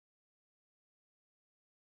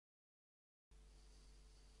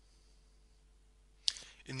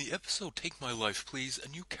In the episode Take My Life Please, a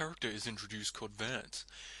new character is introduced called Vance.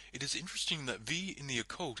 It is interesting that V in the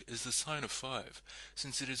occult is the sign of 5,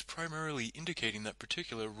 since it is primarily indicating that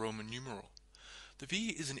particular Roman numeral. The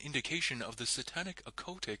V is an indication of the satanic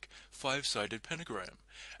occultic 5-sided pentagram,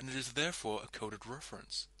 and it is therefore a coded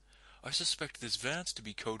reference. I suspect this Vance to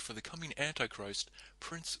be code for the coming Antichrist,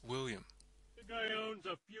 Prince William. The guy owns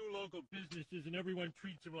a few local businesses and everyone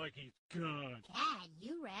treats him like he's God. Dad,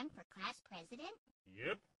 you ran for class president?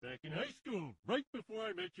 Yep, back in high school, right before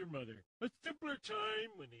I met your mother. A simpler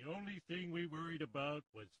time when the only thing we worried about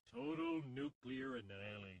was total nuclear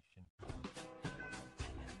annihilation.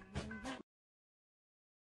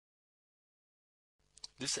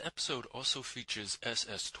 This episode also features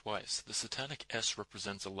SS twice. The satanic S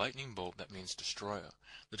represents a lightning bolt that means destroyer.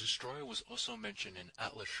 The destroyer was also mentioned in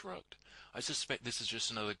Atlas Shrugged. I suspect this is just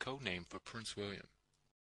another code name for Prince William.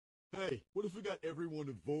 Hey, what if we got everyone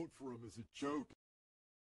to vote for him as a joke?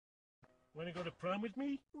 Wanna go to prom with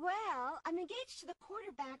me? Well, I'm engaged to the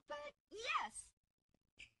quarterback, but yes!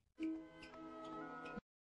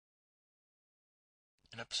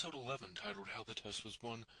 In episode 11, titled How the Test Was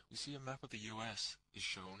Won, we see a map of the US is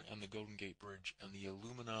shown, and the Golden Gate Bridge, and the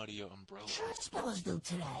Illuminati umbrella. Shirt spill is due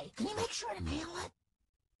today. Can you make sure to mail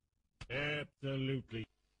it? Absolutely.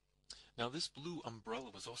 Now this blue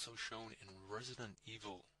umbrella was also shown in Resident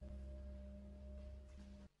Evil.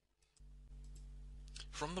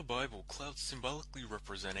 From the Bible, clouds symbolically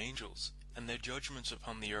represent angels, and their judgments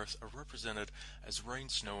upon the earth are represented as rain,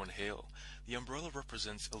 snow, and hail. The umbrella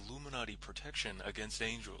represents Illuminati protection against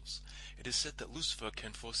angels. It is said that Lucifer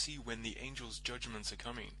can foresee when the angels' judgments are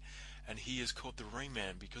coming, and he is called the Rain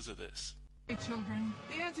Man because of this. Hey children,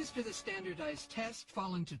 the answers to the standardized test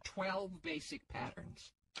fall into 12 basic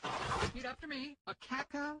patterns. Repeat after me.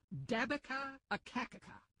 Akaka, Dabaka,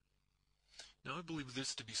 Akakaka. Now I believe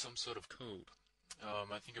this to be some sort of code.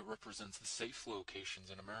 I think it represents the safe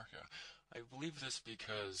locations in America. I believe this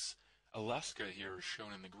because Alaska here is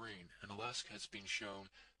shown in the green, and Alaska has been shown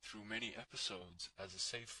through many episodes as a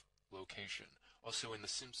safe location, also in the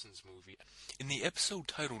Simpsons movie. In the episode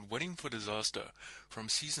titled Wedding for Disaster, from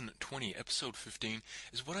Season 20, Episode 15,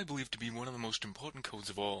 is what I believe to be one of the most important codes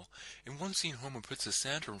of all. In one scene, Homer puts a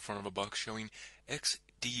Santa in front of a box showing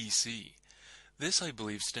XDEC. This, I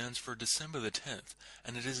believe, stands for December the 10th,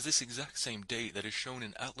 and it is this exact same date that is shown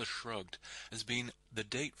in Atlas Shrugged as being the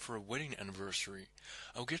date for a wedding anniversary.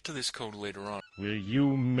 I'll get to this code later on. Will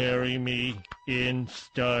you marry me in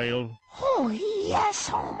style? Oh, yes,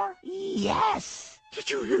 Homer. Yes! Did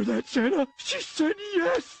you hear that, Santa? She said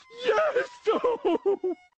yes! Yes!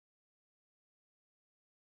 Oh!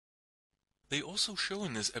 They also show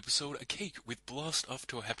in this episode a cake with Blast Off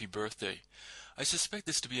to a Happy Birthday. I suspect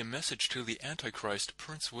this to be a message to the Antichrist,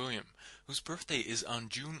 Prince William, whose birthday is on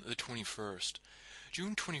June the 21st.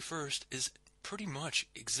 June 21st is pretty much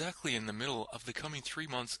exactly in the middle of the coming 3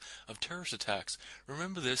 months of terrorist attacks.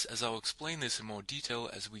 Remember this, as I'll explain this in more detail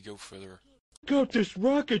as we go further. Check out this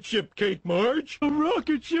rocket ship cake, Marge! A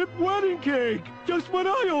rocket ship wedding cake! Just what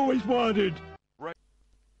I always wanted!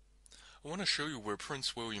 I want to show you where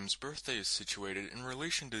Prince William's birthday is situated in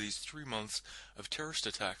relation to these 3 months of terrorist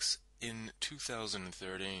attacks in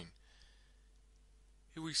 2013.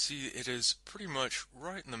 Here we see it is pretty much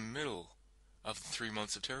right in the middle of the 3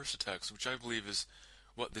 months of terrorist attacks, which I believe is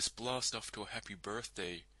what this Blast Off to a Happy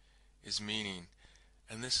Birthday is meaning.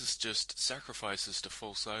 And this is just sacrifices to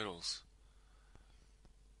false idols.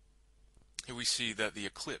 Here we see that the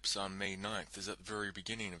eclipse on May 9th is at the very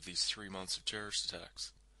beginning of these 3 months of terrorist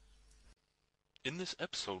attacks. In this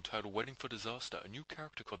episode titled Wedding for Disaster, a new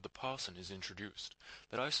character called the Parson is introduced,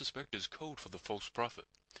 that I suspect is code for the false prophet.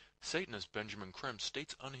 Satanist Benjamin Krem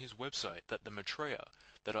states on his website that the Maitreya,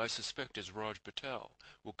 that I suspect is Raj Patel,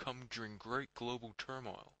 will come during great global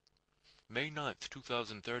turmoil. May 9th,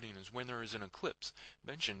 2013 is when there is an eclipse,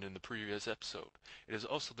 mentioned in the previous episode. It is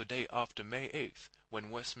also the day after May 8th, when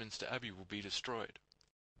Westminster Abbey will be destroyed.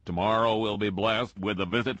 Tomorrow we'll be blessed with a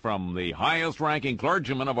visit from the highest-ranking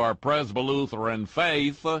clergyman of our Presbylutheran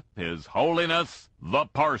faith, His Holiness the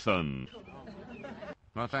Parson.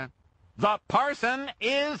 What's that? The Parson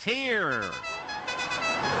is here!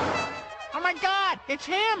 Oh my God! It's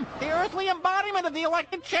him! The earthly embodiment of the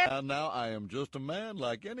elected champ! And now I am just a man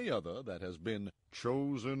like any other that has been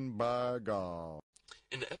chosen by God.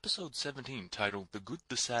 In episode 17, titled The Good,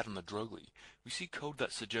 the Sad, and the Drugly, we see code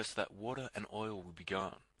that suggests that water and oil will be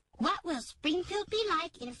gone. What will Springfield be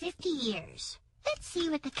like in 50 years? Let's see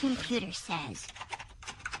what the computer says.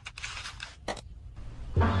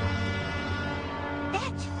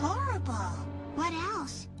 That's horrible. What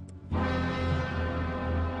else?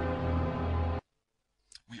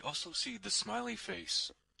 We also see the smiley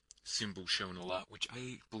face symbol shown a lot, which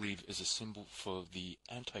I believe is a symbol for the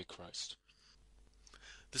Antichrist.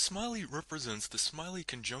 The smiley represents the smiley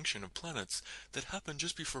conjunction of planets that happened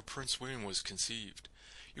just before Prince William was conceived.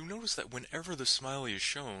 You'll notice that whenever the smiley is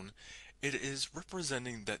shown, it is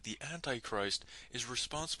representing that the Antichrist is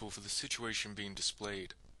responsible for the situation being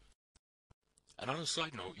displayed. And on a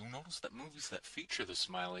side note, you'll notice that movies that feature the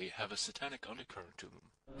smiley have a satanic undercurrent to them.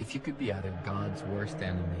 If you could be either God's worst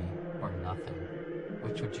enemy or nothing,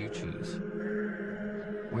 which would you choose?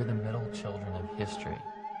 We're the middle children of history.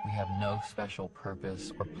 We have no special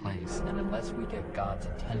purpose or place, and unless we get God's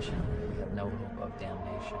attention, we have no hope of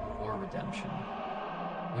damnation or redemption.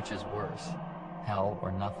 Which is worse, hell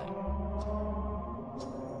or nothing?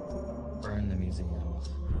 Burn the museums.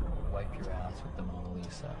 Wipe your ass with the Mona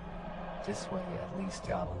Lisa. This way, at least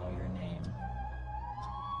God will know your name.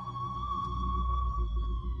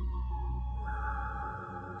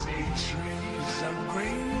 Big trees of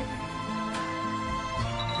green,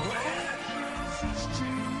 where roses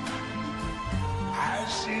too. I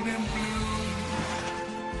see them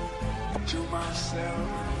bloom to myself.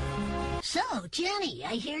 So, Jenny,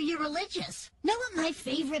 I hear you're religious. Know what my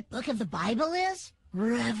favorite book of the Bible is?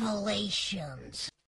 Revelations.